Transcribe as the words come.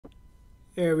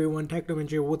Hey everyone,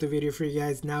 Technomentary with a video for you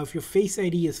guys. Now, if your Face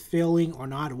ID is failing or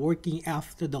not working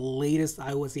after the latest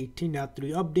iOS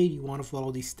 18.3 update, you want to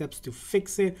follow these steps to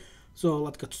fix it. So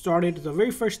let's get started. The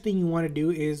very first thing you want to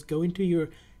do is go into your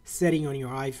setting on your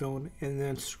iPhone and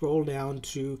then scroll down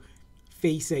to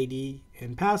Face ID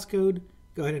and passcode.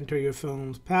 Go ahead and enter your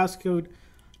phone's passcode.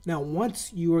 Now,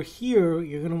 once you are here,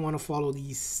 you're going to want to follow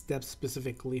these steps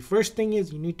specifically. First thing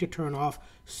is you need to turn off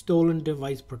stolen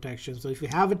device protection. So if you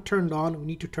have it turned on, we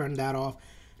need to turn that off.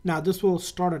 Now, this will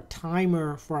start a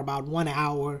timer for about 1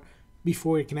 hour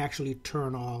before it can actually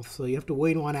turn off. So you have to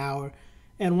wait 1 hour.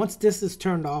 And once this is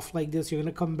turned off like this, you're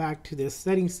going to come back to this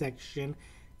settings section.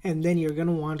 And then you're going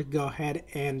to want to go ahead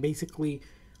and basically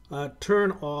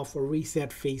turn off or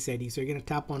reset Face ID. So you're going to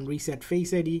tap on reset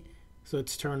Face ID. So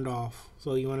it's turned off.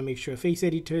 So you want to make sure Face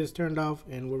ID is turned off,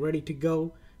 and we're ready to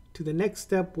go to the next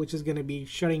step, which is going to be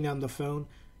shutting down the phone.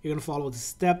 You're going to follow the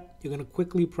step. You're going to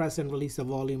quickly press and release the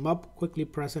volume up, quickly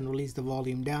press and release the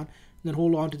volume down, and then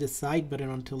hold on to the side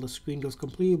button until the screen goes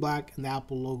completely black and the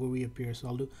Apple logo reappears. So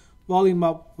I'll do volume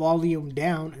up, volume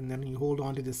down, and then you hold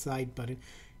on to the side button.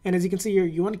 And as you can see here,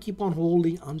 you want to keep on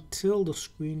holding until the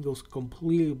screen goes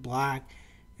completely black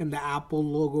and the Apple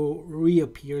logo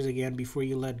reappears again before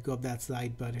you let go of that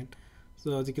side button.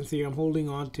 So as you can see, I'm holding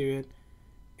on to it,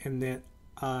 and then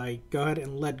I go ahead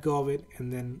and let go of it,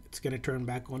 and then it's going to turn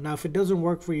back on. Now, if it doesn't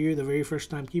work for you the very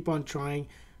first time, keep on trying.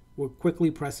 We're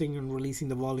quickly pressing and releasing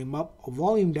the volume up or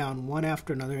volume down one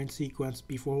after another in sequence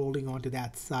before holding on to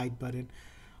that side button.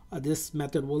 This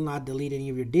method will not delete any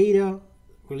of your data.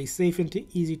 Really safe and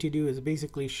easy to do is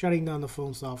basically shutting down the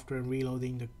phone software and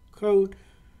reloading the code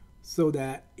so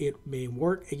that it may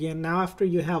work again. Now, after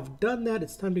you have done that,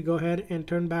 it's time to go ahead and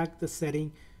turn back the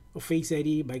setting of Face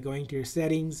ID by going to your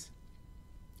settings,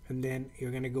 and then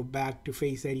you're going to go back to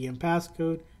Face ID and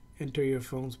passcode, enter your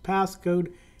phone's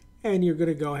passcode, and you're going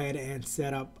to go ahead and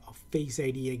set up a Face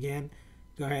ID again.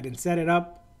 Go ahead and set it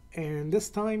up, and this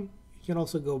time you can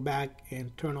also go back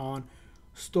and turn on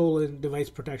stolen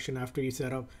device protection after you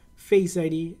set up Face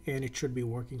ID, and it should be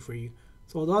working for you.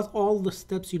 So that's all the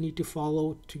steps you need to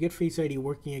follow to get Face ID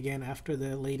working again after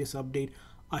the latest update.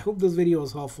 I hope this video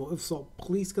was helpful. If so,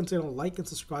 please consider the like and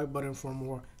subscribe button for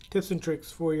more tips and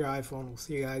tricks for your iPhone. We'll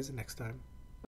see you guys next time.